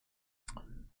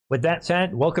with that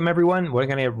said, welcome everyone. We're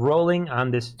going to get rolling on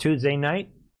this Tuesday night,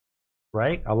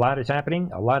 right? A lot is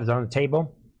happening. A lot is on the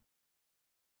table.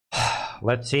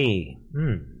 Let's see.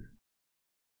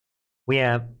 We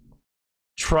have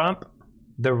Trump,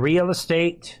 the real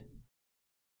estate,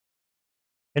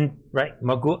 and right,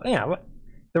 mogul. Yeah,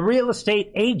 the real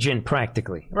estate agent,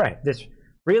 practically. Right, this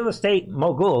real estate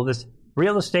mogul, this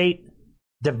real estate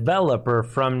developer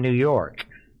from New York,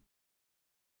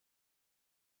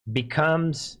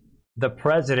 becomes the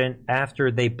president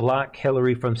after they block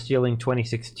Hillary from stealing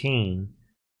 2016,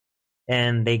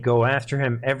 and they go after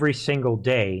him every single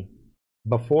day.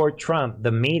 Before Trump,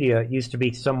 the media used to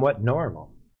be somewhat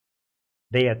normal.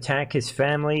 They attack his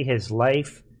family, his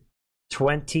life,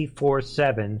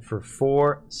 24/7 for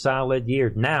 4 solid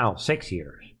years. Now, 6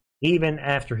 years, even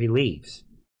after he leaves.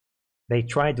 They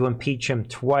tried to impeach him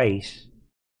twice.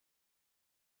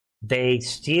 They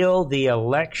steal the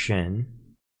election.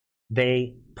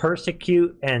 They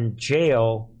persecute and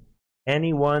jail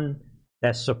anyone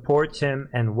that supports him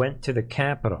and went to the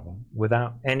Capitol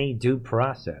without any due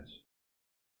process.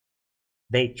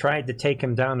 They tried to take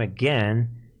him down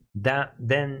again.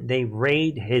 Then they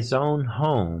raid his own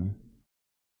home.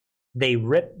 They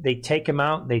take him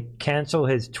out. They cancel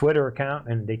his Twitter account,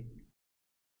 and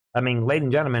ladies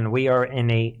and gentlemen, we are in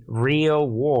a real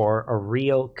war, a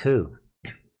real coup.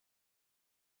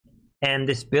 And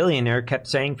this billionaire kept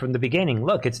saying from the beginning,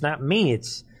 look, it's not me,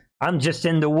 I'm just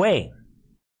in the way.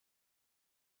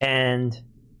 And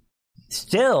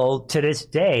still, to this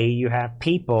day, you have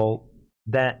people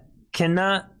that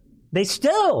they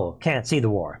still can't see the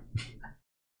war.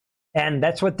 And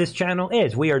that's what this channel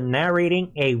is. We are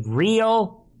narrating a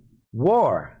real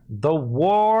war. The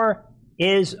war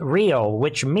is real,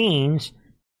 which means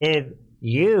if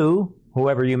you,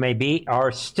 whoever you may be,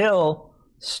 are still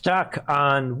stuck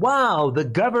on, wow, the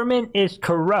government is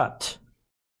corrupt.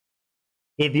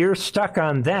 If you're stuck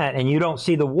on that and you don't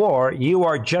see the war, you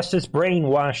are just as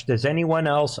brainwashed as anyone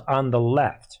else on the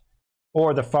left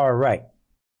or the far right.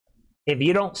 If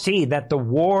you don't see that the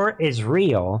war is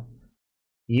real,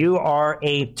 you are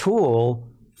a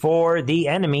tool for the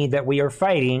enemy that we are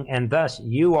fighting, and thus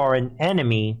you are an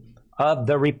enemy of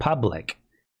the Republic.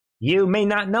 You may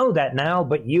not know that now,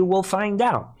 but you will find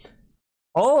out.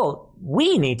 All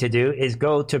we need to do is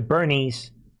go to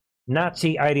Bernie's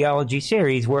Nazi ideology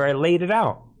series where I laid it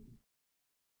out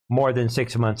more than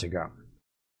 6 months ago.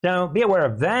 So be aware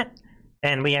of that.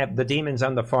 And we have the demons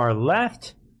on the far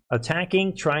left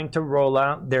attacking, trying to roll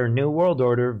out their new world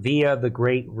order via the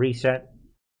Great Reset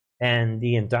and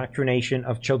the indoctrination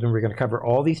of children. We're going to cover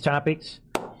all these topics.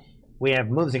 We have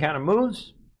moves and counter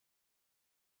moves.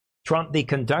 Trump, the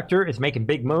conductor, is making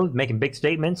big moves, making big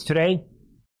statements today.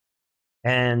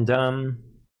 And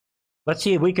let's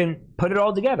see if we can put it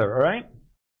all together, all right?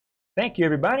 Thank you,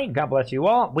 everybody. God bless you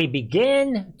all. We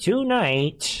begin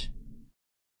tonight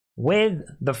with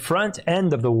the front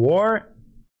end of the war.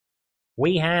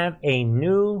 We have a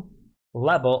new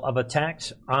level of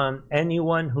attacks on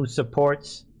anyone who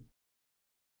supports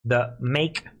the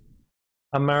Make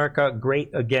America Great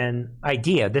Again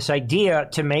idea. This idea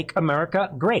to make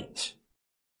America great.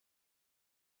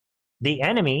 The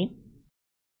enemy,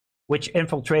 which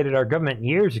infiltrated our government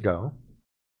years ago,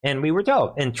 and we were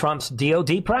told in Trump's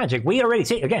DOD project, we already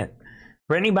see, again,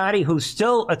 for anybody who's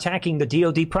still attacking the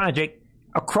DOD project,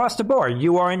 across the board,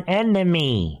 you are an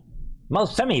enemy.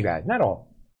 Some of you guys, not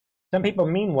all. Some people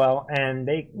mean well, and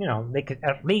they could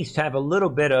at least have a little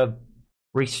bit of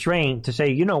restraint to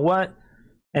say, you know what?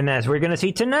 And as we're going to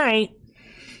see tonight,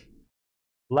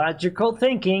 logical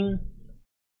thinking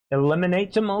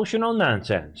eliminates emotional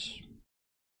nonsense.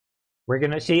 We're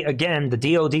going to see, again, the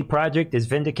DOD project is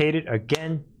vindicated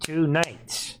again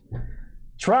tonight.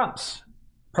 Trump's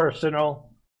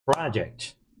personal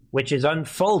project, which is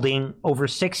unfolding over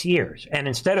 6 years. And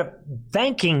instead of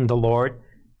thanking the Lord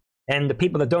and the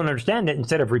people that don't understand it,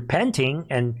 instead of repenting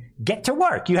and get to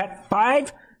work, you had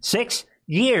 5-6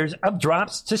 years of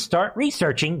drops to start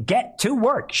researching. Get to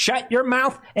work. Shut your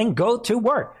mouth and go to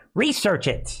work. Research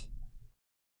it.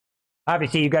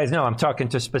 Obviously, you guys know I'm talking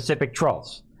to specific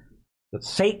trolls.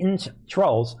 Satan's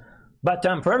trolls. But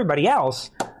for everybody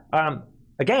else,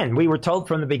 again, we were told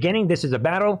from the beginning this is a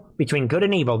battle between good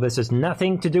and evil. This has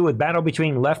nothing to do with battle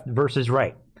between left versus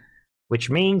right. Which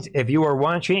means if you are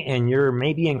watching and you're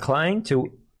maybe inclined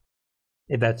to,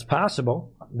 if that's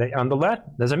possible, on the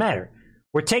left, doesn't matter.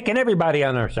 We're taking everybody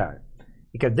on our side.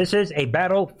 Because this is a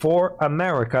battle for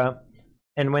America.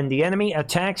 And when the enemy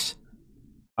attacks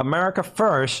America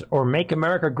first, or make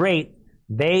America great,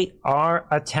 they are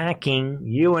attacking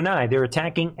you and I. They're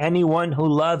attacking anyone who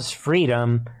loves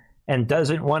freedom and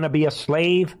doesn't want to be a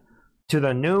slave to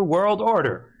the New World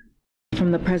Order.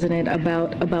 From the president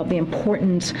about the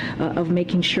importance of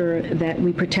making sure that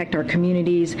we protect our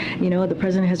communities. You know, the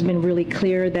president has been really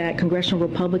clear that congressional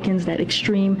Republicans, that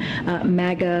extreme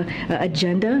MAGA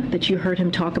agenda that you heard him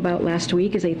talk about last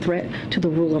week, is a threat to the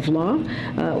rule of law.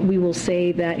 He will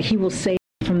say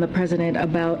from the president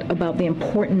about the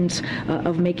importance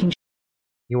of making sure.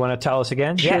 You want to tell us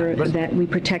again? Sure, that we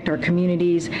protect our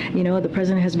communities. You know, the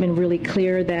president has been really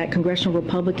clear that congressional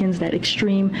Republicans, that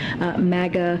extreme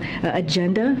MAGA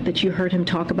agenda that you heard him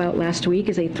talk about last week,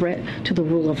 is a threat to the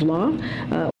rule of law.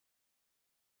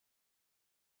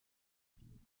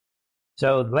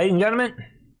 So, ladies and gentlemen,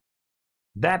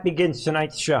 that begins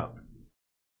tonight's show.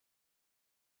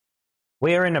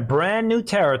 We are in a brand new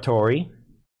territory.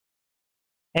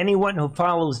 Anyone who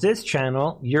follows this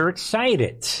channel, you're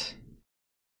excited.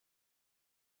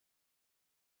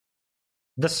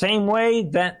 The same way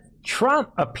that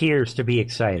Trump appears to be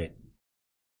excited,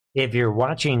 if you're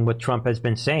watching what Trump has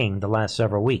been saying the last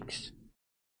several weeks.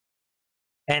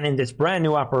 And in this brand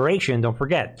new operation, don't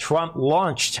forget, Trump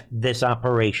launched this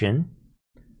operation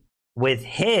with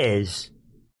his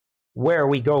Where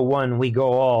We Go One, We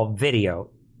Go All video.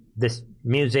 This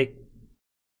music,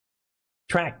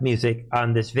 track music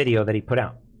on this video that he put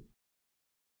out.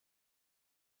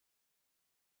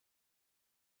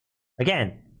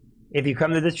 Again, if you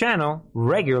come to this channel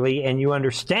regularly and you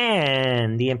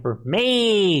understand the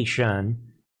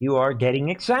information, you are getting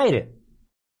excited.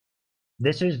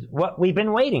 This is what we've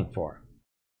been waiting for.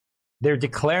 They're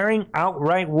declaring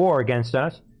outright war against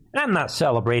us. And I'm not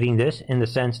celebrating this in the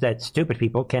sense that stupid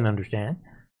people can understand.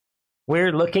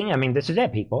 We're looking, I mean, this is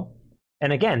it, people.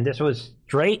 And again, this was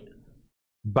straight.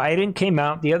 Biden came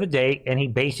out the other day and he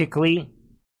basically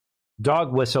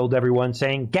dog whistled everyone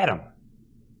saying, get him.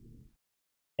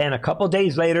 And a couple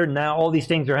days later, now all these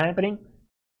things are happening.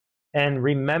 And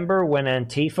remember when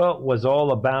Antifa was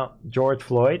all about George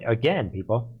Floyd? Again,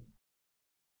 people.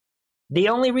 The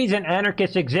only reason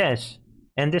anarchists exist,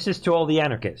 and this is to all the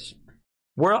anarchists,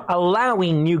 we're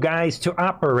allowing you guys to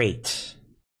operate.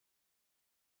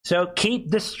 So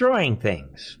keep destroying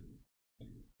things.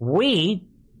 We,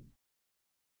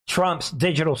 Trump's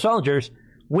digital soldiers,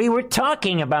 we were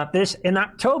talking about this in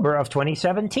October of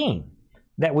 2017.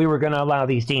 That we were going to allow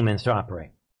these demons to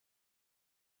operate.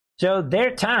 So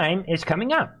their time is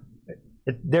coming up.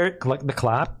 The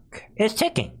clock is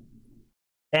ticking.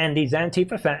 And these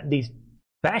these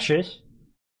fascists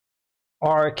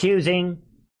are accusing,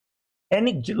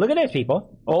 and look at this,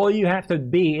 people. All you have to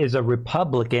be is a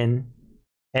Republican,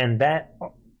 and that,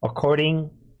 according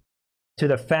to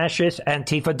the fascist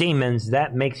Antifa demons,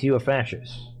 that makes you a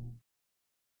fascist.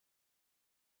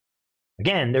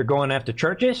 Again, they're going after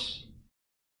churches.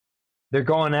 They're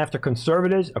going after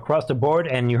conservatives across the board,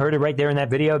 and you heard it right there in that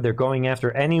video. They're going after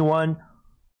anyone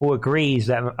who agrees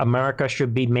that America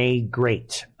should be made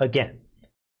great again.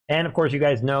 And, of course, you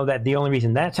guys know that the only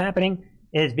reason that's happening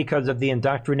is because of the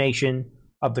indoctrination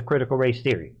of the critical race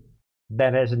theory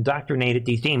that has indoctrinated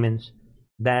these demons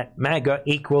that MAGA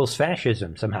equals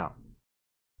fascism somehow.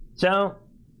 So,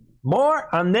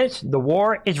 more on this. The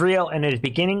war is real, and it is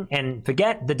beginning. And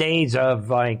forget the days of,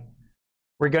 like,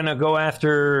 we're going to go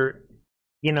after...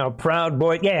 You know, Proud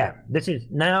Boy. Yeah, this is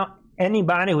now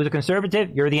anybody who's a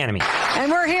conservative, you're the enemy.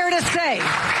 And we're here to say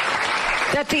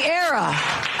that the era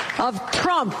of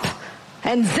Trump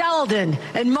and Zeldin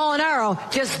and Molinaro,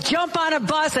 just jump on a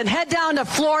bus and head down to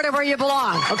Florida where you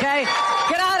belong, okay?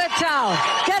 Get out of town.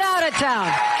 Get out of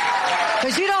town.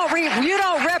 Because you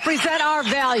don't represent our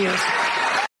values.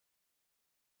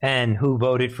 And who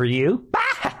voted for you?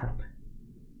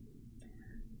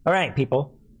 All right,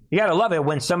 people. You got to love it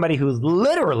when somebody who's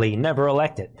literally never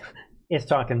elected is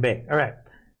talking big. All right.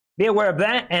 Be aware of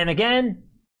that. And again,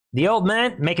 the old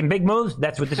man making big moves.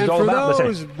 That's what this is all about. And for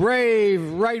those brave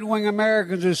right-wing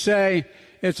Americans who say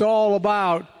it's all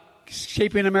about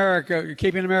keeping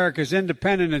America's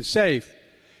independent and safe,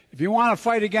 if you want to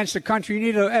fight against the country, you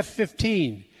need an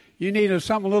F-15. You need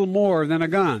something a little more than a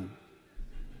gun.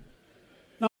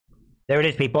 No. There it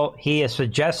is, people. He is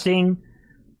suggesting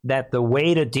that the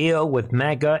way to deal with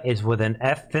MAGA is with an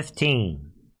F-15.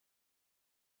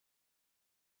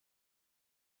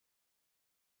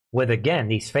 With, again,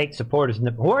 these fake supporters.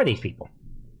 Who are these people?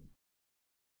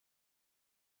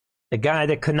 The guy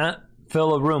that could not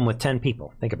fill a room with 10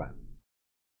 people. Think about it.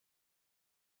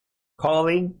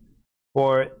 Calling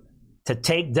to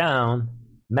take down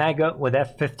MAGA with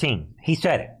F-15. He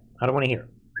said it. I don't want to hear it.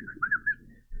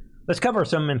 Let's cover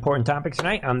some important topics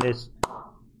tonight on this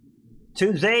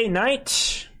Tuesday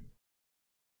night.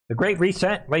 The Great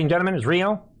Reset, ladies and gentlemen, is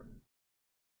real.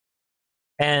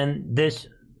 And this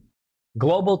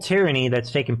global tyranny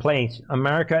that's taken place,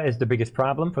 America is the biggest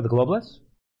problem for the globalists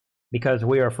because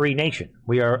we are a free nation.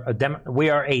 We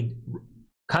are a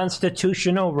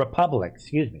constitutional republic.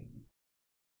 Excuse me.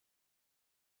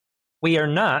 We are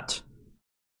not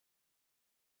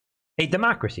a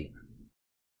democracy.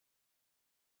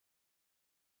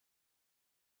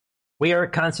 We are a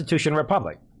constitutional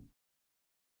republic.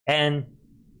 And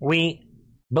we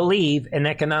believe in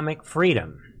economic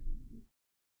freedom.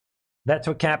 That's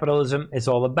what capitalism is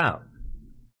all about.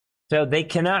 So they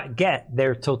cannot get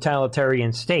their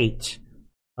totalitarian state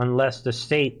unless the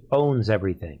state owns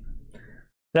everything.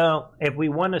 So if we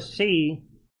want to see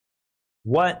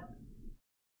what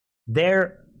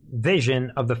their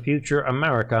vision of the future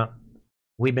America,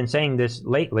 we've been saying this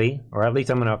lately, or at least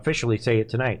I'm going to officially say it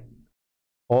tonight.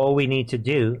 All we need to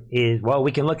do is, well,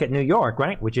 we can look at New York,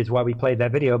 right? Which is why we played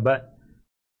that video, but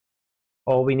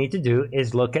all we need to do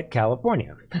is look at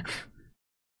California.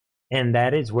 And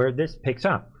that is where this picks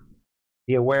up.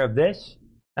 Be aware of this.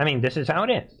 I mean, this is how it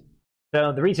is.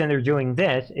 So the reason they're doing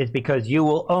this is because you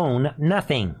will own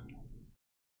nothing.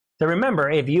 So remember,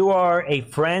 if you are a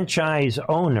franchise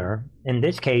owner, in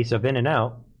this case of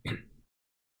In-N-Out,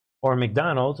 or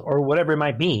McDonald's, or whatever it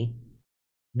might be,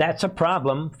 that's a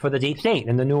problem for the deep state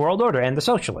and the New World Order and the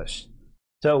socialists.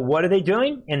 So what are they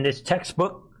doing in this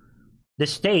textbook? The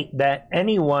state that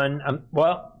anyone,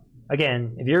 well,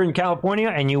 again, if you're in California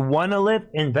and you want to live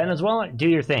in Venezuela, do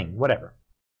your thing, whatever.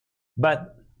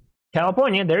 But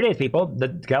California, there it is, people.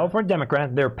 The California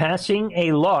Democrats, they're passing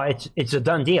a law. It's a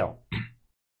done deal.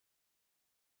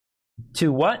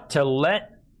 To what? To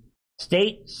let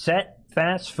state set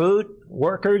fast food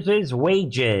workers'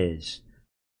 wages.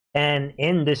 And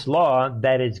in this law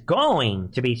that is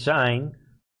going to be signed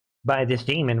by this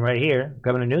demon right here,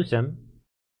 Governor Newsom,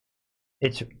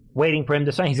 it's waiting for him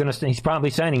to sign. He's probably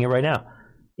signing it right now.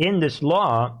 In this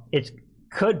law, it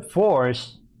could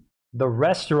force the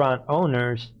restaurant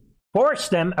owners, force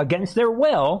them against their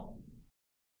will.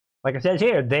 Like it says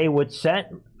here, they would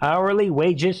set hourly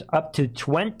wages up to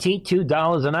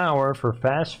 $22 an hour for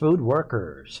fast food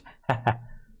workers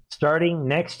starting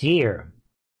next year,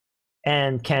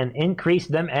 and can increase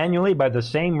them annually by the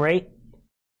same rate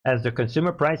as the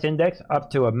consumer price index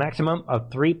up to a maximum of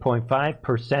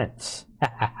 3.5%.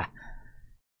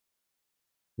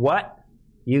 What?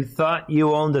 You thought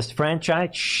you owned this franchise?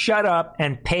 Shut up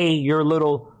and pay your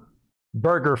little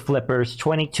burger flippers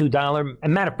 $22. As a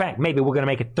matter of fact, maybe we're going to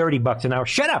make it $30 an hour.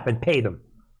 Shut up and pay them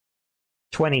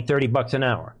 $20-$30 an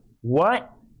hour. What?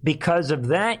 Because of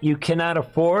that, you cannot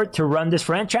afford to run this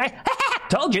franchise?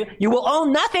 Told you, you will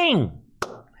own nothing.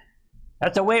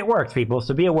 That's the way it works, people,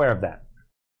 so be aware of that.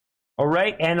 All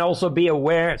right, and also be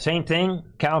aware, same thing,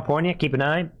 California, keep an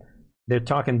eye. They're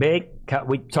talking big.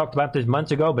 We talked about this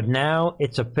months ago, but now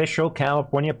it's official.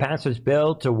 California passes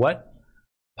bill to what?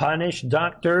 Punish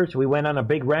doctors. We went on a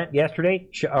big rant yesterday.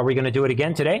 Are we going to do it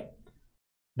again today?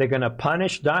 They're going to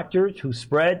punish doctors who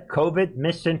spread COVID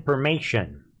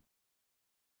misinformation.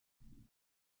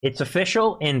 It's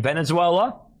official in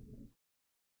Venezuela.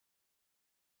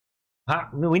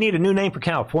 We need a new name for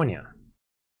California.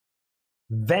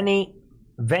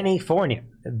 Venifornia,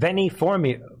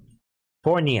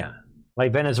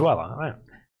 like Venezuela.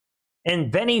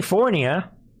 In Venifornia,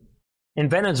 in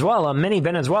Venezuela, mini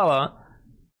Venezuela,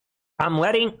 I'm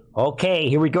letting, okay,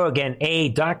 here we go again.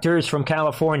 Doctors from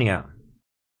California.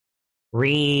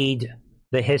 Read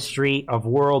the history of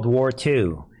World War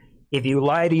II. If you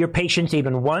lie to your patients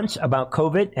even once about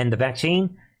COVID and the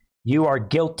vaccine, you are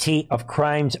guilty of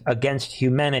crimes against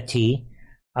humanity.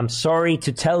 I'm sorry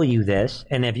to tell you this.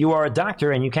 And if you are a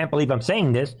doctor and you can't believe I'm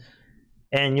saying this,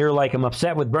 and you're like, I'm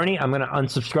upset with Bernie, I'm going to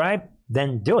unsubscribe,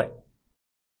 then do it.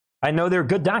 I know there are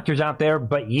good doctors out there,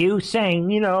 but you saying,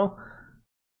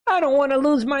 I don't want to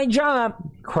lose my job.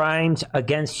 Crimes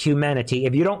against humanity.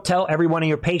 If you don't tell every one of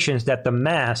your patients that the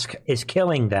mask is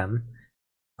killing them,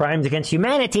 crimes against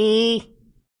humanity.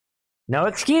 No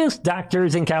excuse,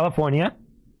 doctors in California.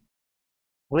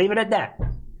 Leave it at that.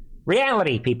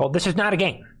 Reality, people. This is not a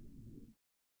game.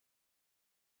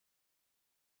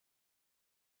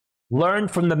 Learn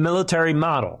from the military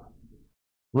model.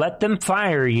 Let them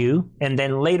fire you, and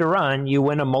then later on, you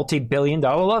win a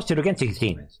multi-billion-dollar lawsuit against these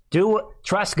demons.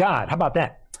 Trust God. How about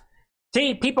that?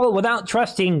 See, people, without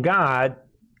trusting God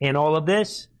in all of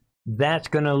this, that's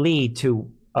going to lead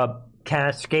to a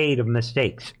cascade of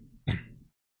mistakes.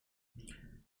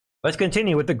 Let's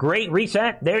continue with the Great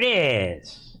Reset. There it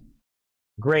is.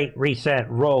 Great Reset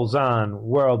rolls on.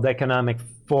 World Economic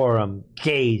Forum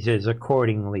gazes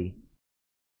accordingly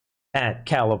at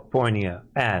California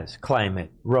as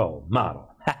climate role model.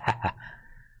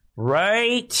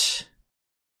 Right?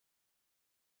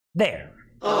 There.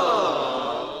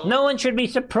 No one should be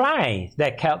surprised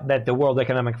that the World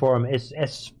Economic Forum is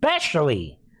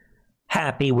especially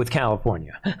happy with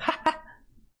California.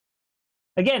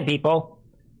 Again, people,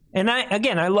 and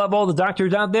I love all the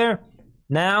doctors out there.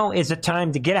 Now is the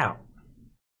time to get out.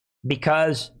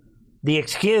 Because the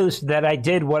excuse that I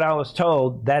did what I was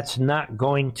told, that's not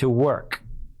going to work.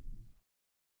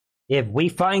 If we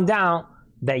find out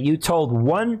that you told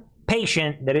one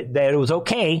patient that it was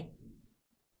okay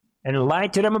and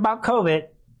lied to them about COVID,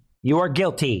 you are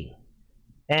guilty.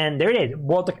 And there it is.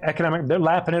 World Economic, they're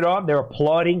laughing it off. They're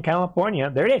applauding California.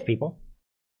 There it is, people.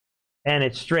 And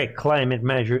it's strict climate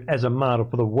measures as a model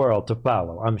for the world to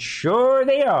follow. I'm sure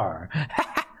they are.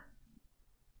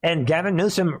 And Gavin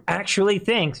Newsom actually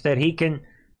thinks that he can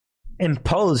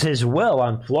impose his will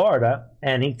on Florida,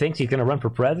 and he thinks he's going to run for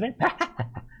president?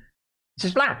 It's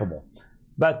just laughable.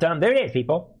 But there it is,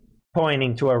 people,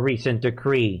 pointing to a recent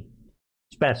decree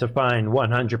specifying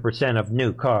 100% of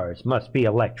new cars must be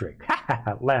electric.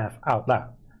 Laugh out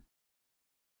loud.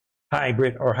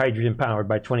 Hybrid or hydrogen powered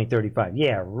by 2035.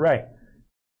 Yeah, right.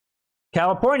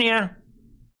 California,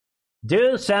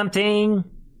 do something.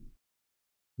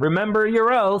 Remember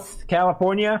your oath,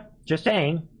 California. Just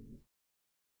saying.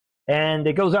 And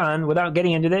it goes on without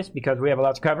getting into this because we have a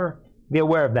lot to cover. Be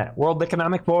aware of that. World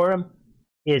Economic Forum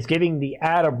is giving the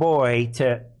attaboy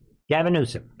to Gavin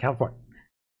Newsom, California.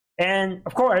 And,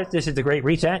 of course, this is the Great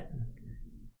Reset.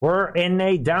 We're in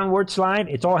a downward slide.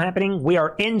 It's all happening. We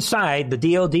are inside the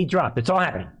DOD drop. It's all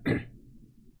happening.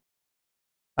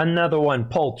 Another one,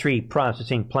 poultry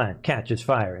processing plant catches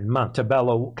fire in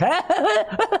Montebello.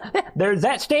 There's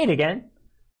that state again.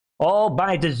 All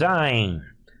by design.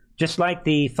 Just like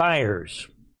the fires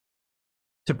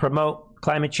to promote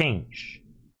climate change.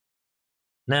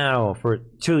 Now, for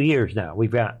 2 years now, we've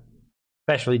got,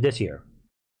 especially this year,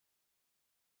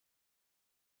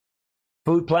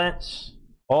 food plants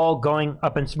all going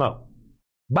up in smoke.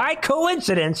 By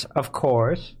coincidence, of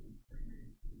course.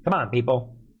 Come on,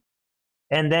 people.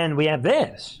 And then we have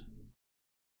this.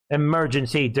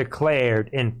 Emergency declared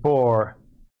in 4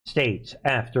 states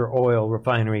after oil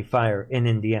refinery fire in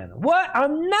Indiana. What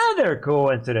another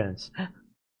coincidence.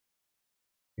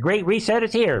 The Great Reset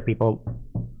is here, people.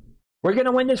 We're going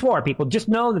to win this war, people. Just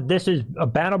know that this is a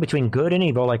battle between good and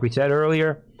evil, like we said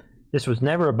earlier. This was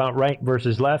never about right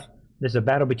versus left. This is a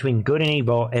battle between good and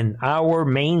evil, and our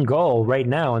main goal right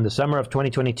now in the summer of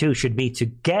 2022 should be to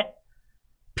get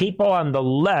people on the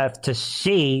left to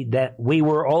see that we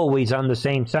were always on the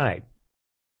same side.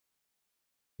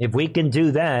 If we can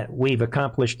do that, we've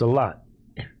accomplished a lot.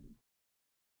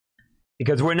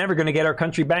 Because we're never going to get our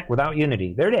country back without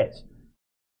unity. There it is.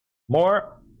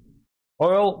 More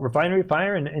oil refinery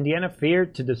fire in Indiana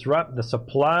feared to disrupt the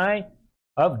supply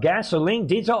of gasoline,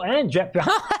 diesel, and jet fuel.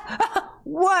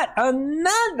 What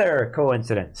another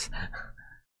coincidence.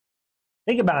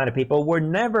 Think about it, people. We're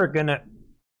never going to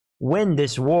win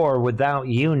this war without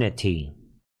unity.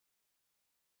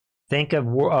 Think of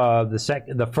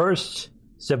the first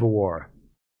Civil War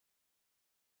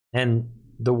and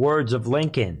the words of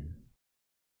Lincoln.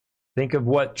 Think of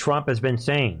what Trump has been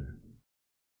saying.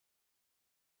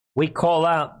 We call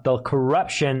out the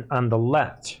corruption on the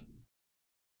left.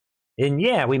 And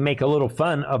yeah, we make a little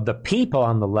fun of the people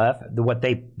on the left,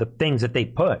 the things that they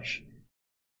push.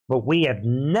 But we have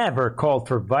never called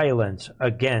for violence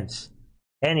against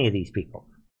any of these people.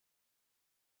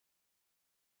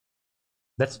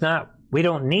 We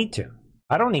don't need to.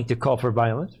 I don't need to call for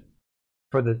violence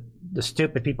for the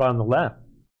stupid people on the left.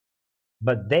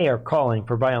 But they are calling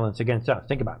for violence against us.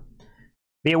 Think about it.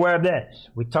 Be aware of this.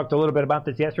 We talked a little bit about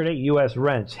this yesterday. U.S.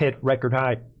 rents hit record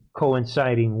high,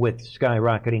 coinciding with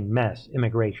skyrocketing mass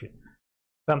immigration.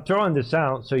 So I'm throwing this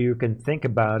out so you can think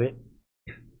about it.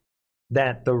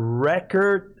 That the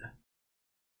record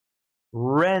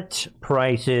rent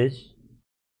prices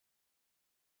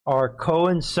are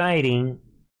coinciding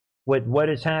with what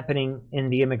is happening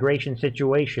in the immigration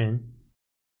situation.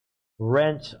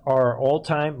 Rents are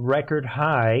all-time record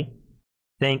high.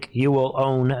 Think you will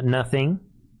own nothing.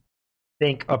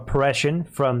 Think oppression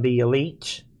from the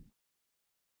elite.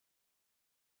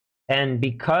 And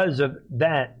because of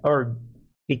that, or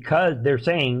because they're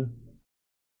saying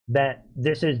that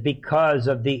this is because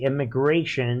of the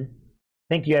immigration,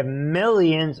 I think you have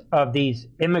millions of these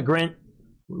immigrant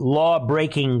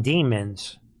law-breaking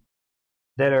demons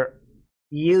that are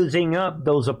using up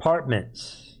those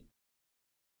apartments.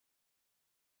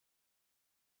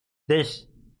 This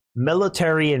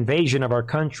military invasion of our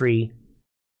country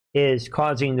is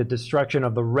causing the destruction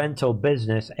of the rental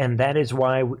business, and that is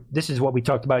why this is what we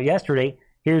talked about yesterday.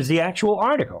 Here's the actual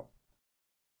article.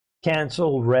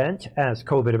 cancel rent as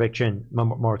COVID eviction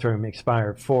moratorium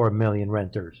expire. 4 million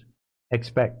renters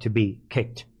expect to be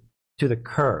kicked to the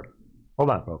curb. Hold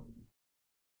on, folks.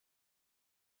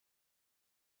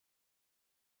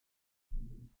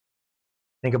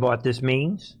 Think about what this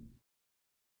means.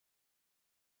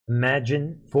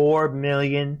 Imagine 4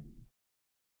 million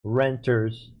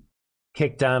renters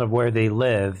kicked out of where they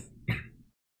live.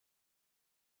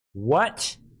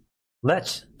 What?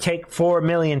 Let's take 4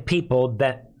 million people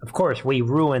that, of course, we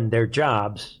ruined their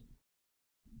jobs.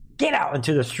 Get out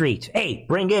into the streets. Hey,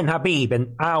 bring in Habib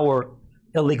and our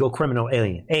illegal criminal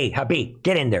alien. Hey, Habib,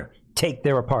 get in there. Take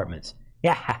their apartments.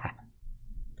 Yeah.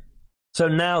 So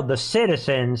now the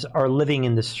citizens are living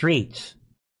in the streets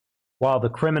while the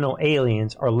criminal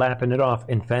aliens are lapping it off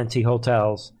in fancy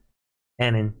hotels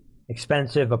and in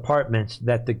expensive apartments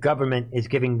that the government is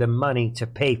giving them money to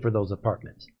pay for those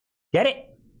apartments. Get it?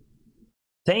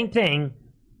 Same thing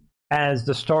as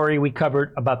the story we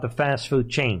covered about the fast food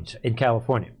chains in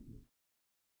California,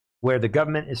 where the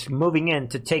government is moving in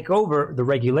to take over the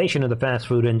regulation of the fast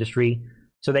food industry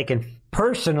so they can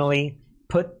personally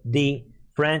put the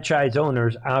franchise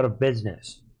owners out of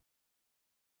business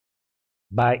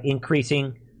by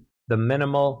increasing the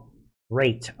minimal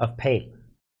rate of pay.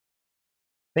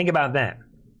 Think about that.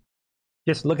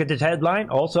 Just look at this headline.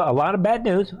 Also, a lot of bad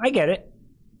news. I get it.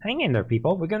 Hang in there,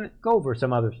 people. We're going to go over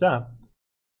some other stuff.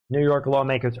 New York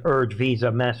lawmakers urge Visa,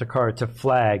 MasterCard to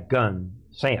flag gun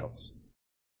sales.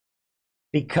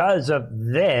 Because of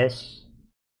this,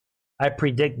 I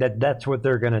predict that that's what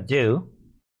they're going to do.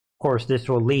 Of course, this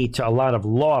will lead to a lot of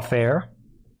lawfare, a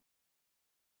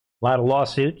lot of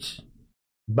lawsuits.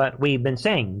 But we've been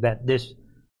saying that this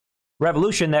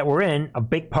revolution that we're in, a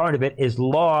big part of it is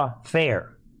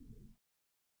lawfare.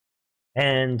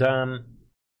 And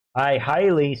I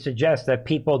highly suggest that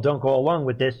people don't go along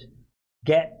with this.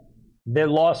 Get their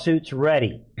lawsuits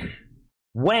ready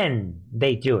when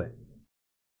they do it.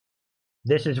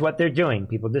 This is what they're doing,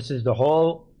 people. This is the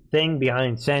whole thing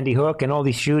behind Sandy Hook and all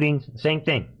these shootings. Same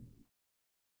thing.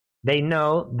 They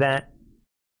know that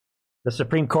the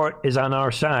Supreme Court is on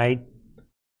our side,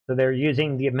 so they're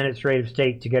using the administrative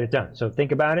state to get it done. So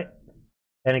think about it.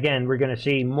 And again, we're going to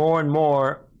see more and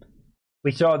more.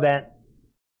 We saw that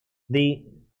the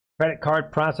credit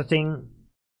card processing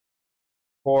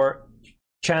for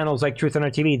channels like Truth on Our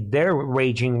TV, they're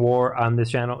waging war on this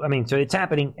channel. I mean, so it's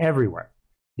happening everywhere,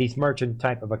 these merchant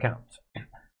type of accounts.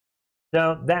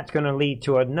 So that's going to lead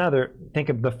to another, think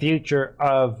of the future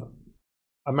of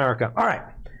America. All right,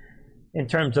 in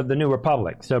terms of the new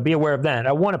republic. So be aware of that.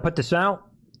 I want to put this out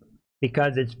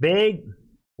because it's big.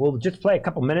 We'll just play a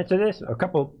couple minutes of this,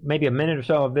 maybe a minute or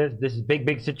so of this. This is big,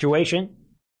 big situation.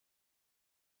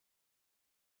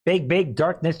 Big, big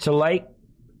darkness to light.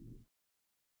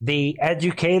 The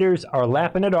educators are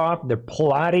lapping it off. They're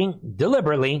plotting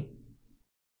deliberately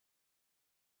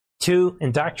to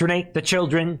indoctrinate the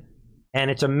children.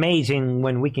 And it's amazing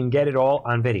when we can get it all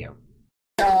on video.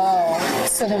 Oh,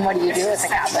 so then what do you do as a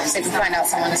Catholic? So if you find out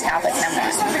someone is Catholic,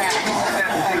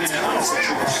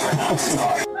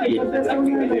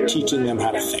 teaching them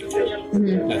how to think.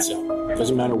 Mm-hmm. That's it. It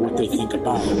doesn't matter what they think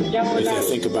about it. If they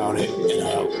think about it in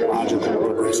a logical,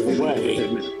 progressive way,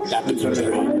 that becomes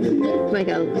their own.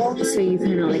 So you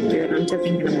kind of like gear them to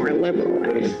think in a more liberal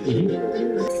way.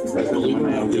 Mm-hmm. Believe me,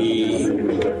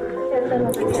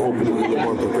 hopefully the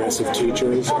more progressive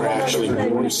teachers are actually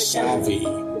more savvy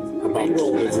about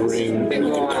delivering like a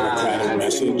democratic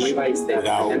message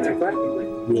without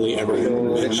really ever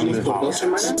mentioning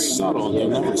politics. It's subtle. They'll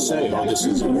never say, oh, this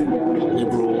is a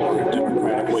liberal or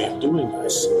democratic way of doing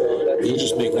this. They'll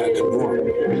just make that the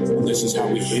norm. This is how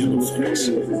we handle things.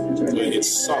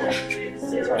 It's subtle.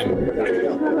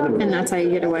 And that's how you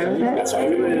get away with it? That's how you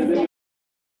get away with it.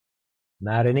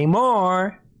 Not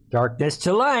anymore. Darkness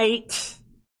to light.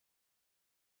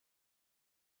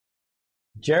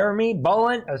 Jeremy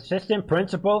Bullen, assistant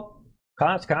principal,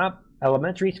 Coscop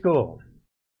Elementary School.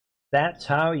 That's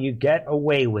how you get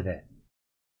away with it.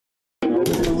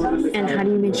 And how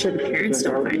do you make sure the parents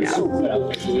don't find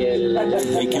out?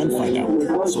 They can find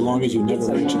out, so long as you never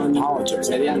mention politics.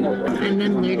 And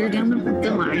then later down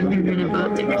the line, you're going to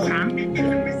vote Democrat,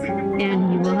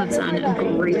 and you will have done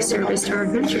a great service to our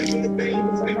country.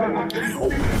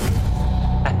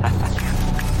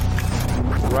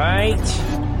 Right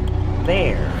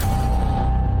there.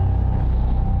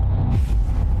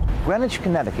 Greenwich,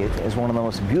 Connecticut is one of the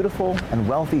most beautiful and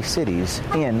wealthy cities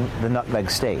in the Nutmeg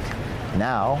State.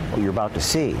 Now, what you're about to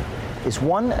see is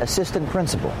one assistant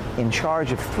principal in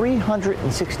charge of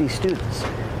 360 students,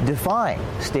 defying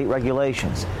state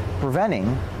regulations,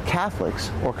 preventing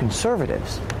Catholics or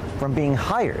conservatives from being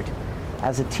hired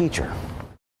as a teacher.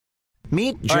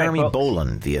 Meet Jeremy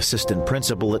Boland, the assistant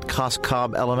principal at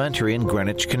Coscob Elementary in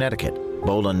Greenwich, Connecticut.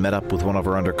 Boland met up with one of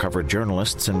our undercover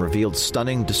journalists and revealed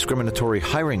stunning discriminatory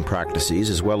hiring practices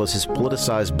as well as his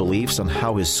politicized beliefs on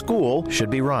how his school should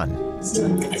be run.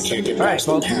 I can't get past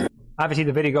Obviously,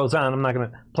 the video goes on. I'm not going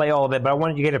to play all of it, but I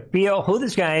wanted you to get a feel who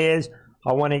this guy is.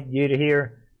 I wanted you to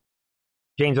hear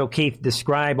James O'Keefe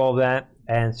describe all that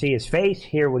and see his face,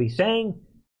 hear what he's saying.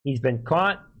 He's been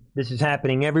caught. This is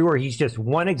happening everywhere. He's just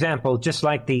one example, just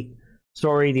like the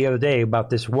story the other day about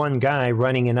this one guy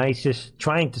running an ISIS,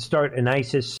 trying to start an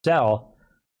ISIS cell.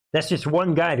 That's just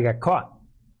one guy that got caught.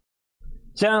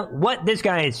 So what this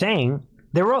guy is saying,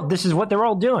 this is what they're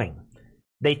all doing.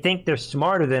 They think they're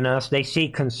smarter than us. They see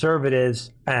conservatives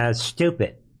as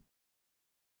stupid.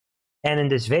 And in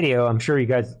this video, I'm sure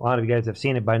a lot of you guys have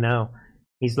seen it by now,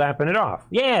 he's lapping it off.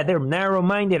 Yeah, they're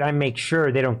narrow-minded. I make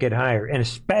sure they don't get hired, and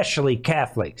especially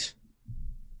Catholics.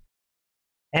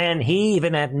 And he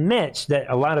even admits that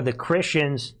a lot of the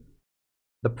Christians,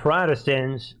 the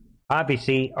Protestants,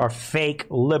 obviously are fake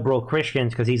liberal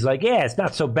Christians, because he's like, yeah, it's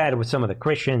not so bad with some of the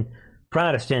Christian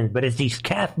Protestants, but it's these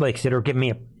Catholics that are giving me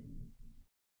a...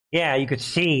 Yeah, you could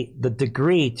see the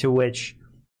degree to which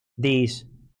these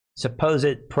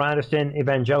supposed Protestant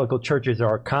evangelical churches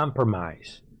are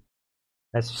compromised.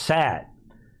 That's sad.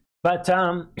 But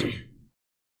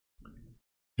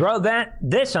throw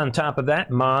this on top of that.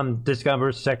 Mom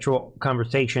discovers sexual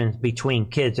conversations between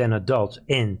kids and adults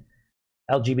in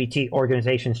LGBT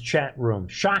organization's chat room.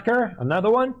 Shocker, another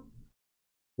one,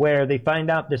 where they find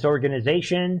out this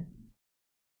organization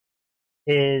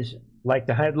is, like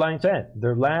the headline said,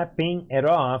 they're laughing it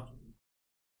off,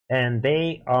 and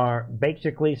they are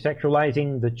basically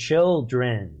sexualizing the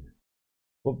children.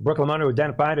 Brooklyn Monroe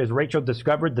identified as Rachel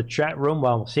discovered the chat room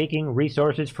while seeking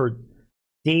resources for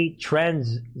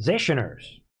detransitioners.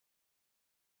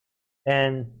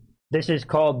 And this is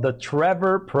called the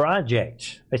Trevor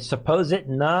Project, a supposed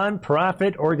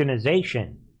non-profit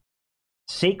organization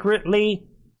secretly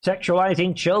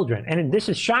sexualizing children. And this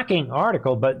is a shocking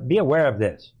article, but be aware of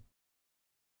this.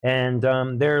 And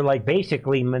they're like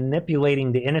basically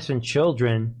manipulating the innocent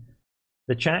children.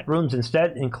 The chat rooms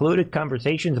instead included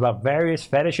conversations about various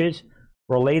fetishes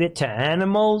related to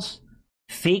animals,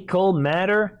 fecal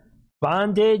matter,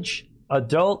 bondage,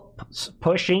 adults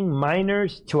pushing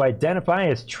minors to identify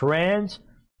as trans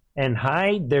and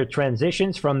hide their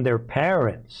transitions from their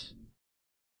parents.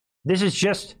 This is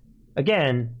just,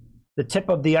 again, the tip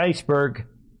of the iceberg.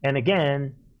 And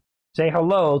again, say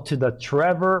hello to the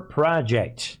Trevor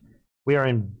Project. We are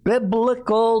in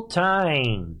biblical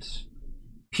times.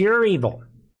 Pure evil.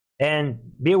 And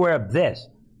be aware of this.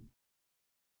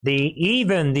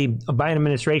 Even the Biden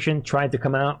administration tried to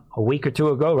come out a week or two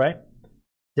ago, right?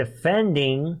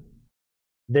 Defending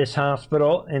this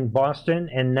hospital in Boston.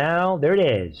 And now, there it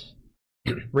is.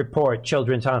 Report,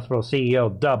 Children's Hospital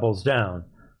CEO doubles down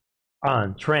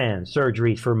on trans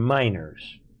surgeries for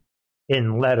minors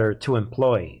in letter to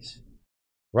employees.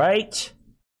 Right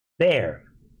there.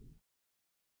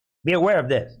 Be aware of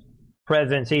this.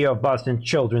 President CEO of Boston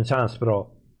Children's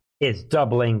Hospital is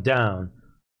doubling down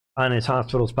on his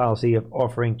hospital's policy of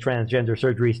offering transgender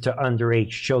surgeries to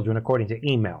underage children, according to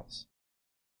emails.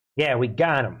 Yeah, we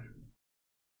got them.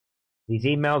 These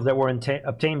emails that were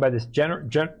obtained by this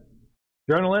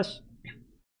journalist.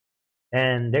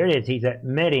 And there it is. He's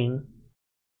admitting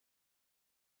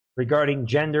regarding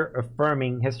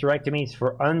gender-affirming hysterectomies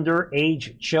for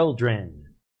underage children.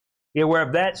 Be aware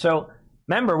of that. So,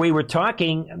 remember, we were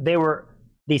talking, they were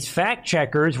these fact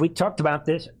checkers. We talked about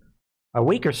this a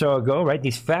week or so ago, right?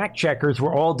 These fact checkers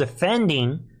were all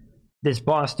defending this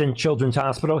Boston Children's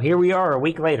Hospital. Here we are a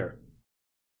week later.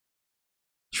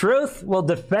 Truth will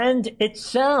defend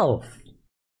itself.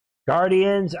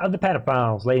 Guardians of the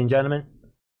pedophiles, ladies and gentlemen.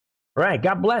 All right,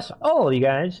 God bless all of you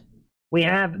guys. We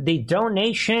have the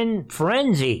donation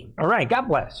frenzy. All right, God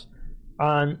bless.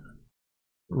 On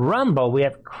Rumble, we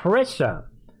have Krissa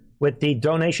with the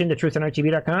donation to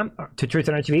truthandrtv.com, to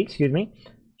truthandrtv, excuse me.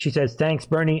 She says, thanks,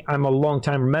 Bernie. I'm a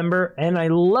long-time member, and I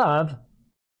love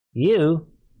you,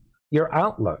 your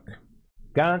outlook.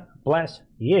 God bless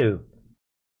you.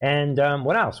 And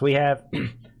what else? We have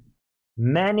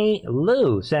Manny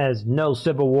Lou says, no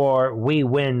civil war, we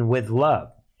win with love.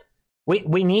 We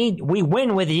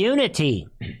win with unity.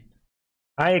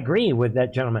 I agree with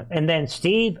that gentleman. And then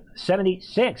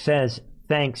Steve76 says,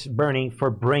 thanks, Bernie, for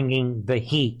bringing the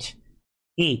heat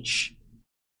each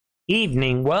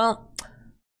evening. Well,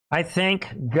 I thank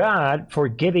God for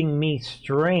giving me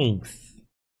strength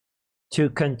to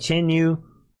continue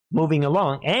moving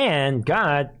along. And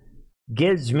God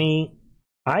gives me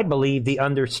I believe the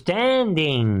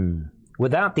understanding,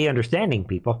 without the understanding,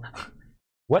 people,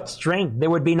 what strength, there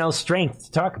would be no strength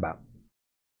to talk about,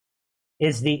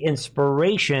 is the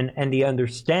inspiration and the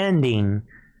understanding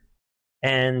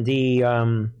and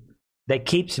the that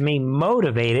keeps me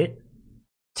motivated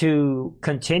to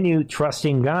continue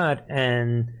trusting God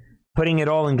and putting it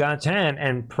all in God's hand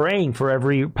and praying for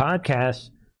every podcast.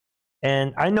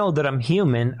 And I know that I'm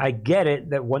human. I get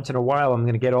it that once in a while I'm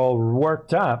going to get all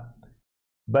worked up.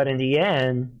 But in the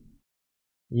end,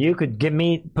 you could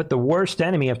put the worst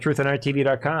enemy of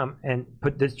truthandrtv.com and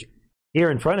put this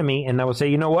here in front of me, and I will say,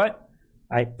 you know what?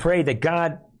 I pray that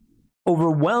God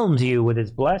overwhelms you with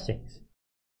his blessings.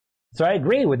 So I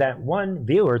agree with that one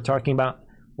viewer talking about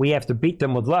we have to beat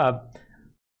them with love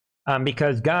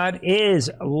because God is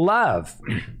love.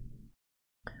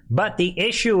 But the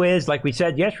issue is, like we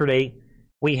said yesterday,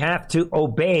 we have to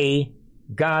obey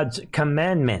God's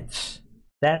commandments.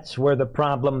 That's where the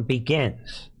problem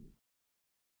begins.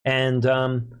 And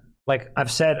like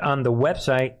I've said on the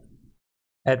website,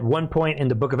 at one point in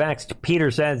the book of Acts,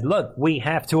 Peter says, look, we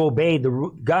have to obey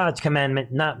God's commandment,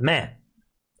 not man.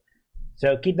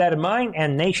 So keep that in mind,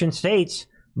 and nation states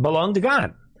belong to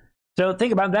God. So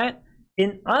think about that.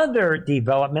 In other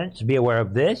developments, be aware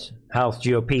of this. House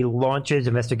GOP launches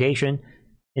investigation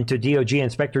into DOJ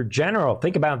Inspector General.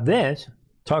 Think about this.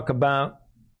 Talk about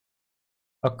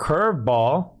a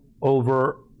curveball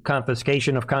over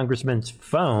confiscation of Congressman's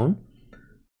phone.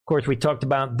 Of course, we talked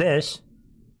about this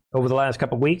over the last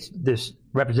couple of weeks. This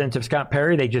Representative Scott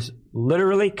Perry, they just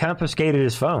literally confiscated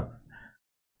his phone.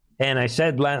 And I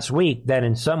said last week that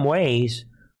in some ways,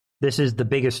 this is the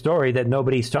biggest story that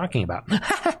nobody's talking about.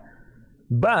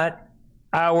 But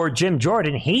our Jim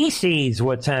Jordan, he sees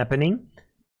what's happening.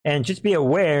 And just be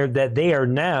aware that they are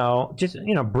now, just,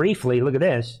 briefly, look at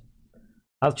this.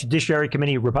 House Judiciary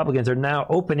Committee Republicans are now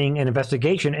opening an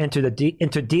investigation into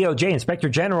into DOJ Inspector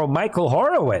General Michael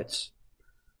Horowitz.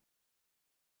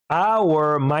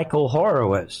 Our Michael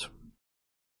Horowitz,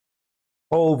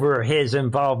 over his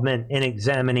involvement in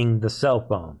examining the cell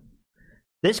phone.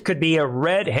 This could be a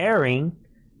red herring.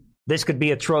 This could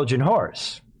be a Trojan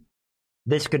horse.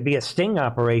 This could be a sting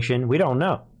operation. We don't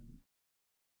know.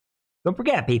 Don't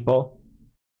forget, people.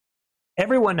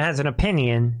 Everyone has an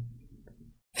opinion.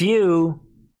 Few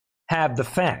have the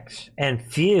facts, and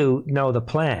few know the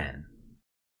plan.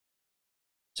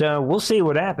 So we'll see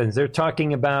what happens. They're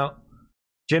talking about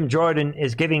Jim Jordan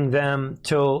is giving them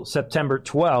till September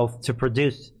 12th to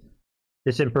produce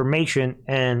this information.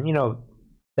 And,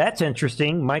 that's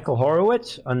interesting. Michael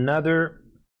Horowitz, another.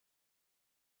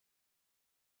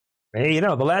 Hey,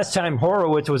 the last time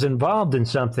Horowitz was involved in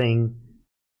something,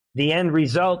 the end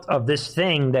result of this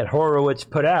thing that Horowitz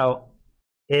put out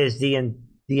is the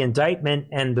indictment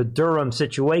and the Durham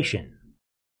situation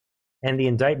and the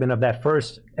indictment of that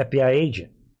first FBI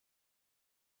agent.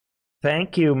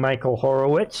 Thank you, Michael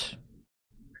Horowitz.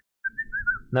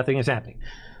 Nothing is happening.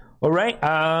 All right.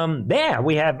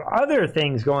 We have other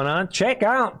things going on. Take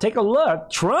a look.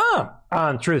 Trump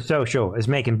on Truth Social is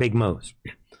making big moves.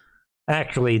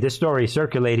 Actually, this story is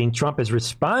circulating. Trump is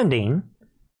responding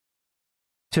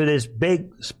to this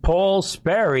big Paul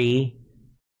Sperry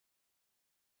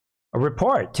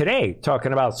report today,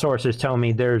 talking about sources telling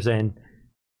me there's an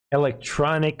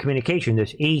electronic communication,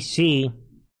 this EC,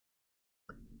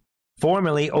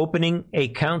 formally opening a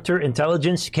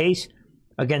counterintelligence case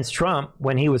against Trump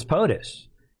when he was POTUS.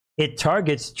 It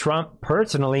targets Trump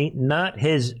personally, not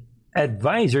his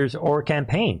advisors or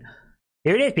campaign.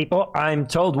 Here it is, people. I'm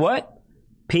told what?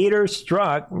 Peter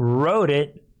Strzok wrote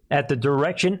it at the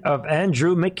direction of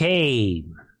Andrew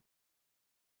McCabe.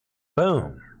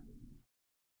 Boom.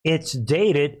 It's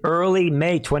dated early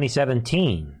May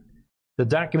 2017. The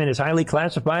document is highly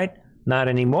classified. Not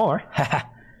anymore.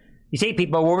 You see,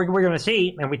 people, what we're going to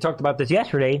see, and we talked about this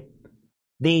yesterday,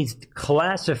 these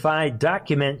classified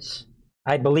documents,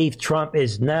 I believe Trump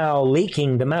is now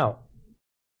leaking them out.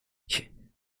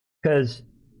 Because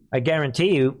I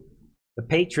guarantee you, the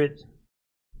Patriot,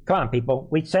 come on, people,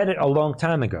 we said it a long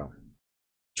time ago.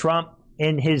 Trump,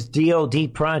 in his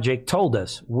DOD project, told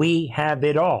us, we have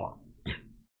it all.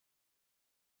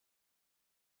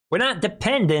 We're not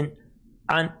dependent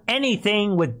on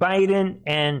anything with Biden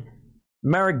and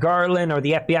Merrick Garland or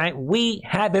the FBI. We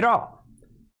have it all.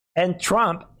 And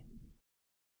Trump,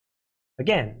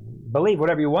 again, believe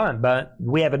whatever you want, but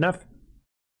we have enough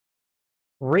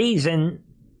reason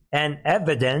and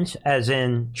evidence, as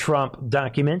in Trump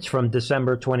documents from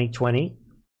December 2020,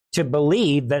 to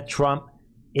believe that Trump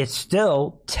is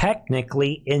still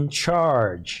technically in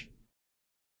charge.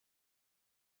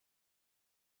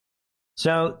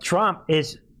 So Trump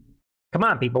is Come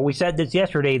on, people. We said this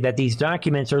yesterday that these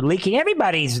documents are leaking.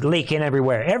 Everybody's leaking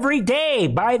everywhere. Every day,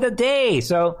 by the day.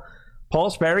 So Paul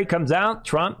Sperry comes out.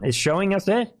 Trump is showing us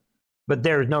it. But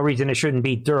there's no reason it shouldn't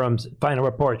be. Durham's final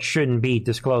report shouldn't be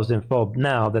disclosed in full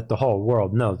now that the whole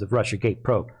world knows the Russiagate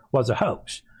probe was a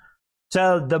hoax.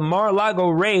 So the Mar-a-Lago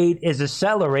raid is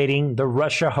accelerating the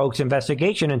Russia hoax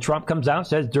investigation. And Trump comes out and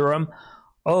says Durham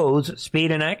owes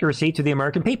speed and accuracy to the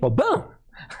American people. Boom.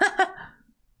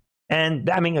 And,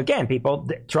 I mean, again, people,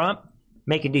 Trump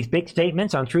making these big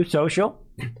statements on Truth Social.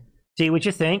 See what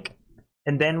you think.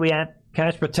 And then we had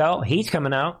Kash Patel. He's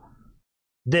coming out.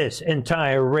 This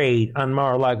entire raid on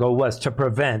Mar-a-Lago was to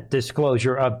prevent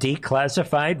disclosure of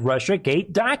declassified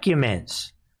Russiagate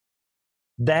documents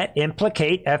that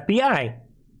implicate FBI,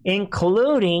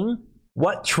 including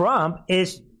what Trump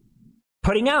is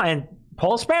putting out. And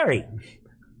Paul Sperry.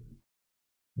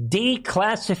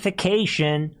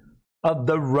 Declassification of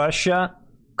the Russia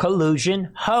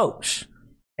collusion hoax.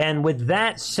 And with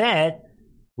that said,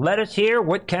 let us hear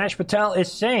what Kash Patel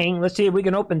is saying. Let's see if we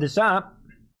can open this up.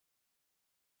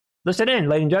 Listen in,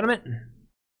 ladies and gentlemen.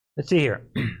 Let's see here.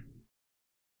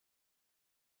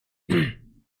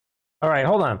 All right,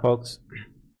 hold on, folks.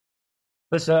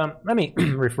 Let's let me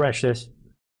refresh this.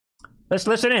 Let's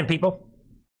listen in, people.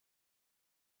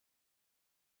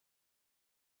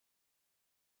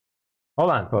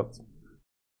 Hold on, folks.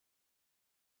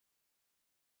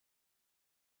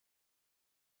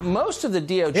 Most of the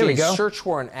DOJ's search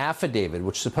warrant affidavit,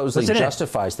 which supposedly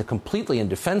justifies the completely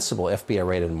indefensible FBI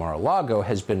raid in Mar-a-Lago,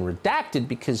 has been redacted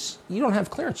because you don't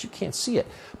have clearance. You can't see it.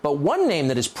 But one name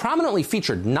that is prominently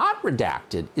featured, not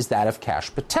redacted, is that of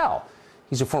Kash Patel.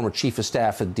 He's a former chief of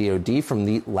staff at DOD from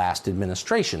the last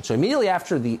administration. So immediately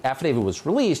after the affidavit was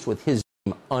released with his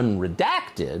name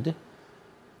unredacted,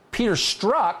 Peter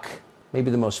Strzok,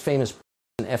 maybe the most famous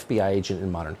FBI agent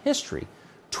in modern history,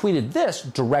 tweeted this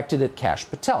directed at Kash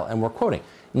Patel, and we're quoting,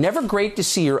 "Never great to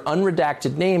see your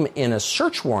unredacted name in a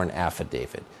search warrant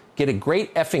affidavit. Get a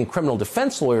great effing criminal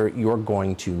defense lawyer, you're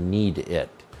going to need it."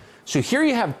 So here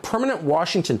you have permanent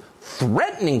Washington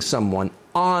threatening someone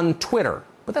on Twitter.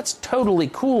 But that's totally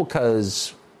cool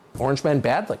because Orange Man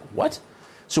bad? Like, what?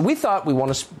 So we thought we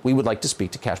would like to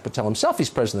speak to Kash Patel himself. He's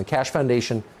president of the Kash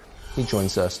Foundation. He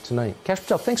joins us tonight. Kash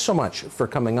Patel, thanks so much for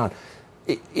coming on.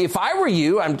 If I were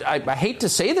you, I hate to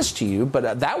say this to you,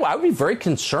 but I would be very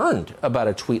concerned about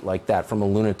a tweet like that from a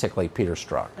lunatic like Peter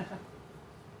Strzok.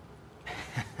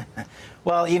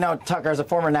 Well, you know, Tucker, as a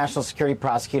former national security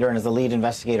prosecutor and as the lead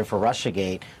investigator for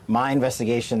Russiagate, my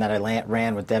investigation that I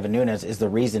ran with Devin Nunes is the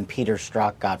reason Peter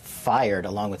Strzok got fired,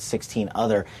 along with 16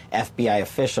 other FBI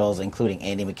officials, including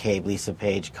Andy McCabe, Lisa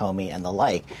Page, Comey, and the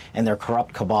like. And their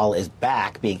corrupt cabal is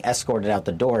back, being escorted out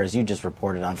the door, as you just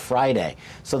reported on Friday.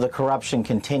 So the corruption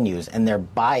continues, and their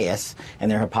bias and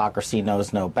their hypocrisy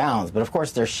knows no bounds. But, of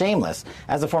course, they're shameless.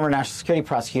 As a former national security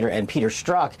prosecutor, and Peter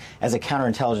Strzok, as a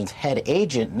counterintelligence head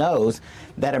agent, knows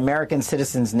that American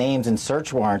citizens' names in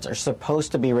search warrants are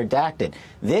supposed to be redacted.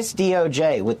 This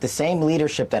DOJ, with the same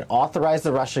leadership that authorized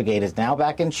the Russiagate, is now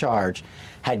back in charge,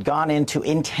 had gone in to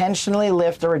intentionally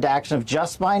lift the redaction of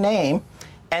just my name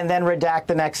and then redact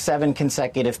the next 7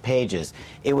 consecutive pages.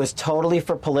 It was totally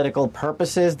for political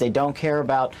purposes. They don't care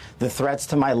about the threats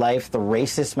to my life, the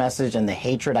racist message, and the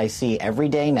hatred I see every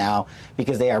day now,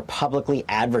 because they are publicly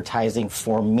advertising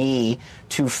for me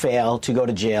to fail, to go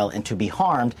to jail, and to be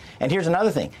harmed. And here's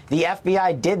another thing. The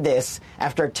FBI did this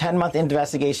after a 10-month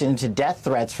investigation into death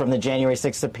threats from the January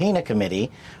 6th subpoena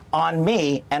committee on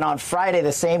me, and on Friday,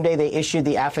 the same day they issued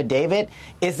the affidavit,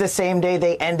 is the same day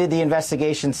they ended the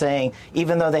investigation, saying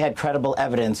even though they had credible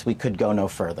evidence, we could go no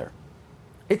further.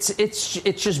 It's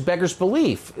just beggars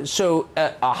belief. So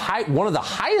one of the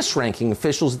highest-ranking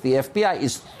officials at the FBI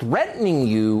is threatening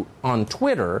you on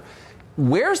Twitter.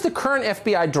 Where's the current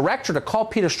FBI director to call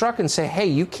Peter Strzok and say, hey,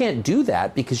 you can't do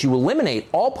that because you eliminate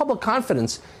all public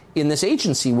confidence in this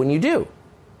agency when you do?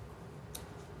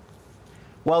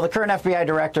 Well, the current FBI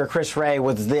director, Chris Wray,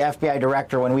 was the FBI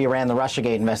director when we ran the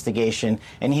Russiagate investigation,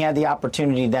 and he had the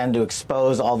opportunity then to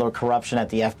expose all the corruption at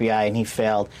the FBI, and he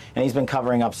failed, and he's been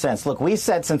covering up since. Look, we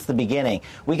said since the beginning,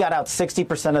 we got out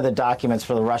 60% of the documents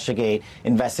for the Russiagate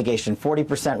investigation.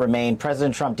 40% remained.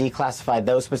 President Trump declassified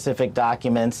those specific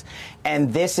documents,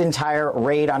 and this entire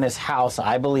raid on his house,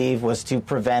 I believe, was to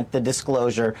prevent the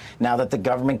disclosure now that the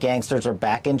government gangsters are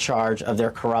back in charge of their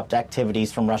corrupt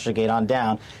activities from Russiagate on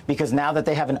down, because now that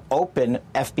they have an open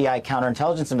FBI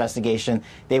counterintelligence investigation,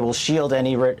 they will shield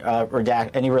any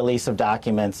release of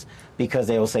documents because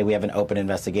they will say we have an open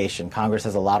investigation. Congress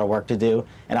has a lot of work to do,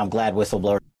 and I'm glad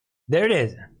whistleblowers. There it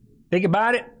is. Think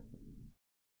about it.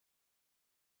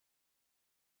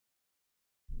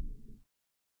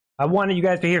 I wanted you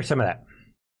guys to hear some of that.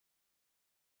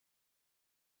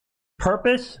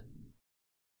 Purpose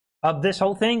of this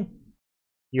whole thing,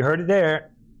 you heard it there.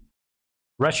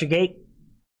 Russiagate,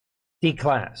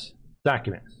 declass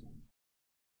documents.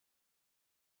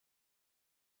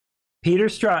 Peter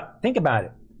Strzok, think about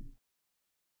it.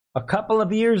 A couple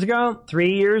of years ago,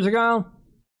 3 years ago,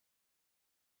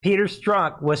 Peter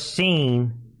Strzok was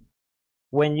seen,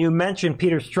 when you mentioned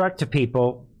Peter Strzok to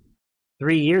people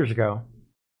 3 years ago,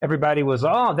 everybody was,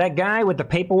 oh, that guy with the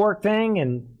paperwork thing.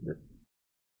 And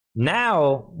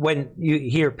now when you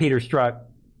hear Peter Strzok,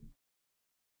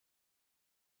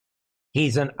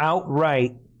 he's an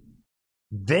outright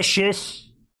vicious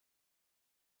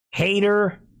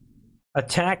hater,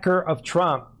 attacker of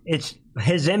Trump. It's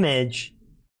his image,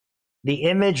 the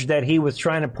image that he was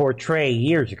trying to portray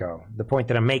years ago. The point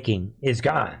that I'm making is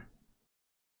gone.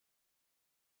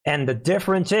 And the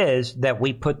difference is that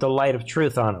we put the light of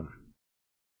truth on him.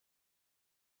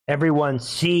 Everyone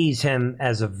sees him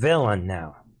as a villain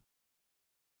now,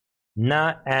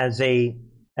 not as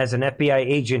an FBI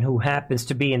agent who happens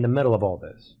to be in the middle of all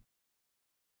this.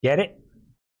 Get it?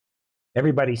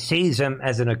 Everybody sees him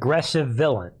as an aggressive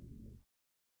villain,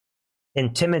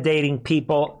 intimidating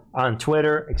people on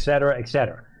Twitter, etc.,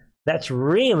 etc. That's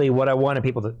really what I wanted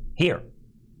people to hear.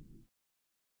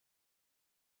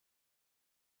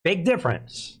 Big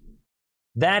difference.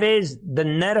 That is the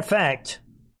net effect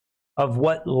of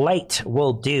what light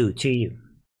will do to you.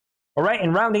 All right,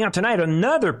 and rounding out tonight,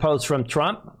 another post from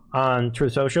Trump on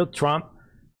Truth Social. Trump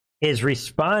is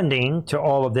responding to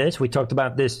all of this. We talked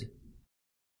about this.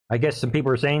 I guess some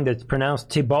people are saying that it's pronounced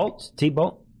T-Bolt.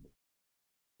 T-Bolt.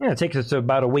 Yeah, it takes us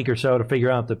about a week or so to figure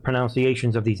out the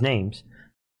pronunciations of these names.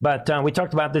 But we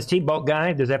talked about this T-Bolt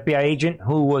guy, this FBI agent,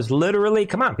 who was literally,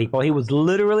 come on, people, he was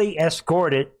literally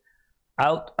escorted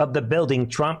out of the building.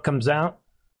 Trump comes out.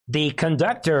 The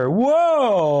conductor,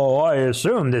 whoa, I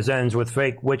assume this ends with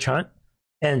fake witch hunt.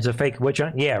 Ends a fake witch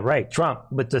hunt? Yeah, right. Trump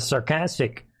with the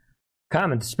sarcastic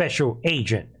comment, special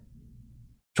agent.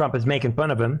 Trump is making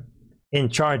fun of him. In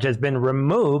charge has been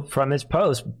removed from his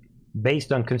post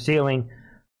based on concealing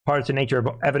partisan nature of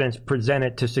evidence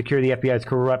presented to secure the FBI's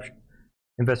corruption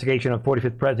investigation of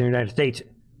 45th President of the United States,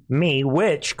 me,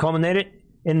 which culminated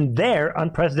in their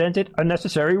unprecedented,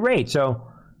 unnecessary raid. So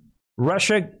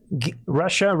Russia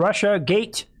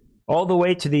gate, all the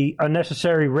way to the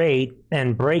unnecessary raid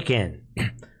and break-in.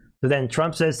 So then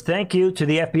Trump says, thank you to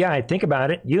the FBI. Think about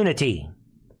it. Unity.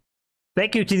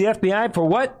 Thank you to the FBI for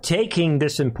what? Taking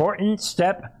this important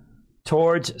step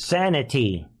towards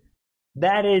sanity.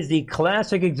 That is the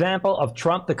classic example of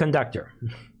Trump the conductor.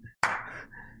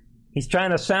 He's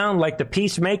trying to sound like the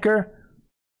peacemaker.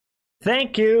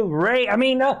 Thank you, Ray. I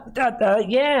mean,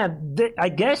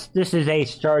 I guess this is a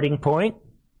starting point.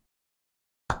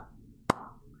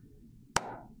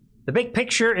 The big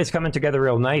picture is coming together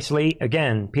real nicely.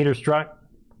 Again, Peter Strzok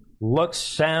looks,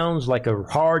 sounds like a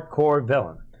hardcore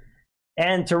villain.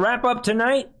 And to wrap up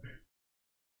tonight,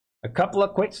 a couple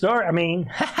of quick stories. I mean,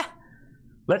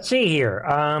 let's see here.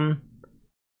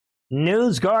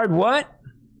 NewsGuard, what?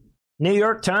 New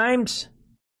York Times.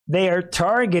 They are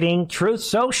targeting Truth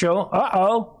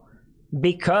Social,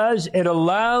 because it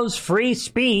allows free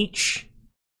speech.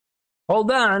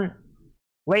 Hold on,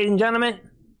 ladies and gentlemen.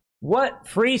 What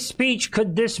free speech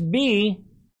could this be?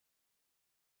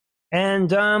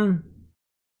 And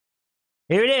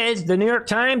here it is. The New York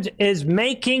Times is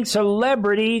making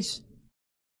celebrities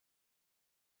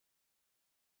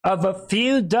of a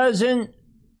few dozen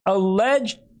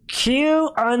alleged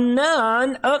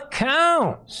QAnon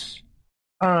accounts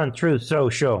on Truth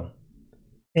Social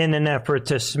in an effort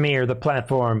to smear the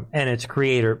platform and its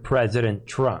creator, President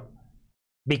Trump,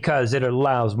 because it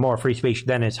allows more free speech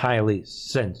than its highly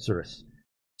censorious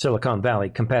Silicon Valley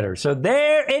competitors. So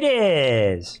there it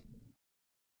is.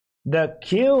 The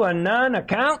QAnon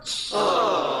accounts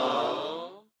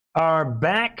are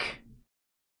back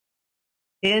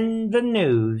in the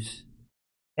news,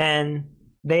 and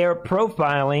they are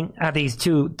profiling these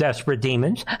two desperate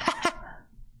demons.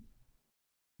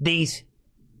 These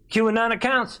QAnon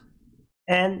accounts.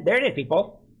 And there it is,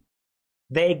 people.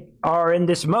 They are in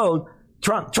this mode.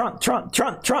 Trump, Trump, Trump,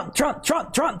 Trump, Trump, Trump,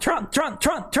 Trump, Trump, Trump, Trump,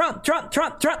 Trump, Trump, Trump,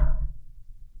 Trump, Trump.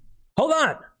 Hold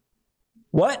on.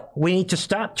 What? We need to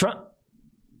stop Trump.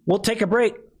 We'll take a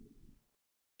break.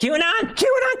 QAnon,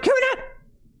 QAnon, QAnon.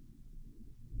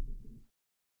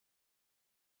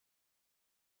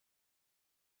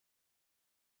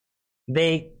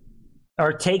 They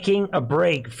are taking a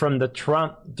break from the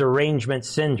Trump derangement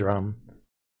syndrome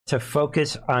to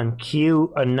focus on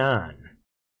QAnon.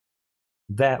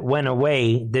 That went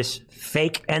away, this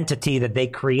fake entity that they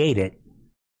created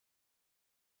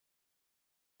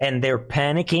and they're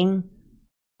panicking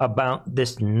about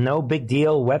this no big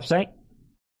deal website?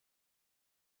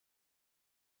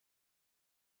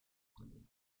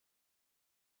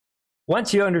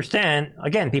 Once you understand,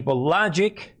 again, people,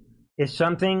 logic is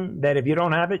something that if you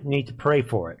don't have it, you need to pray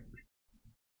for it.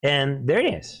 And there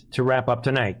it is. To wrap up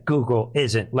tonight, Google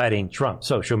isn't letting Trump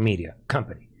social media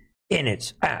company in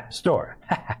its app store.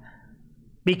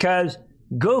 Because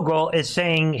Google is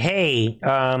saying, hey,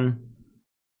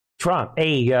 Trump,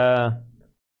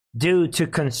 due to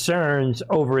concerns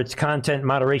over its content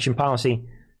moderation policy.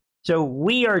 So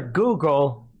we are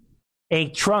Google,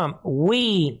 Trump,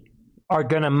 we are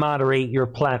going to moderate your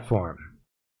platform.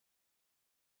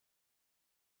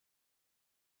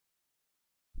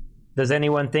 Does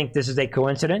anyone think this is a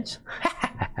coincidence?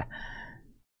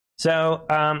 So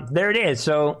there it is.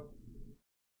 So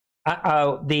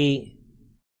what do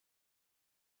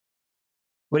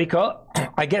you call it?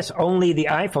 I guess only the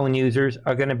iPhone users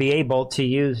are going to be able to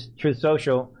use Truth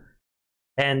Social,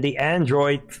 and the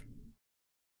Android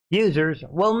users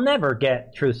will never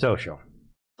get Truth Social.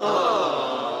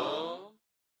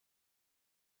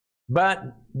 But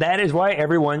that is why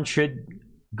everyone should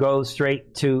go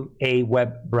straight to a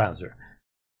web browser.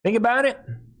 Think about it.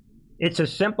 It's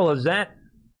as simple as that.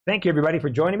 Thank you, everybody, for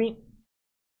joining me.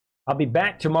 I'll be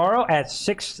back tomorrow at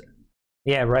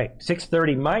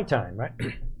 6:30 my time, right?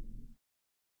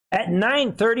 At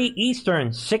 9:30 Eastern,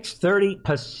 6:30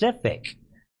 Pacific,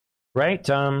 right?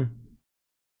 I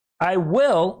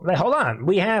will, hold on.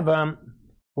 We have, I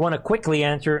want to quickly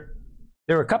answer.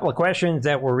 There were a couple of questions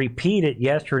that were repeated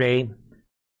yesterday.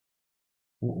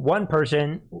 One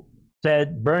person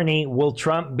said, Bernie, will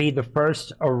Trump be the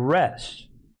first arrest?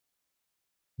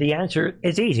 The answer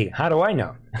is easy. How do I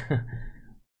know?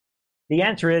 The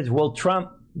answer is, will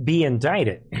Trump be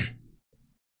indicted?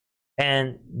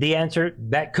 And the answer,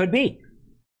 that could be.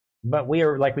 But we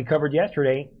are, like we covered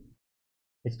yesterday,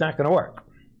 it's not going to work.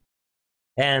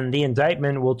 And the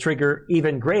indictment will trigger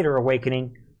even greater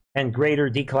awakening and greater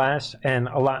declass and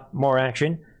a lot more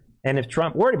action. And if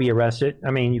Trump were to be arrested,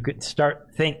 I mean, you could start,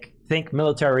 think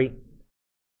military,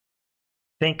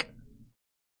 think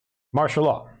martial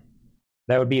law.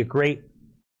 That would be a great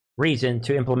reason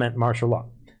to implement martial law.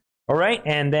 All right,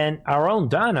 and then our own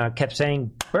Donna kept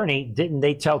saying, Bernie, didn't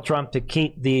they tell Trump to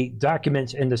keep the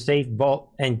documents in the safe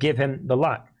vault and give him the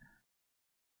lock?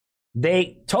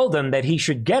 They told him that he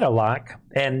should get a lock,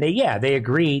 and they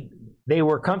agreed. They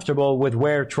were comfortable with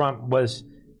where Trump was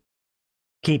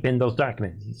keeping those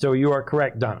documents. So you are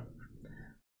correct, Donna.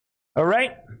 All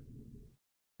right.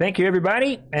 Thank you,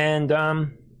 everybody. And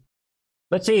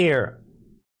let's see here.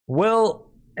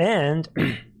 We'll end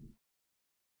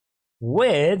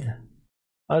with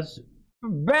us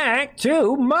back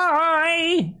to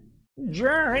my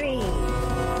journey.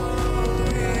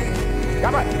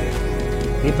 Come on.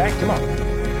 Be back tomorrow.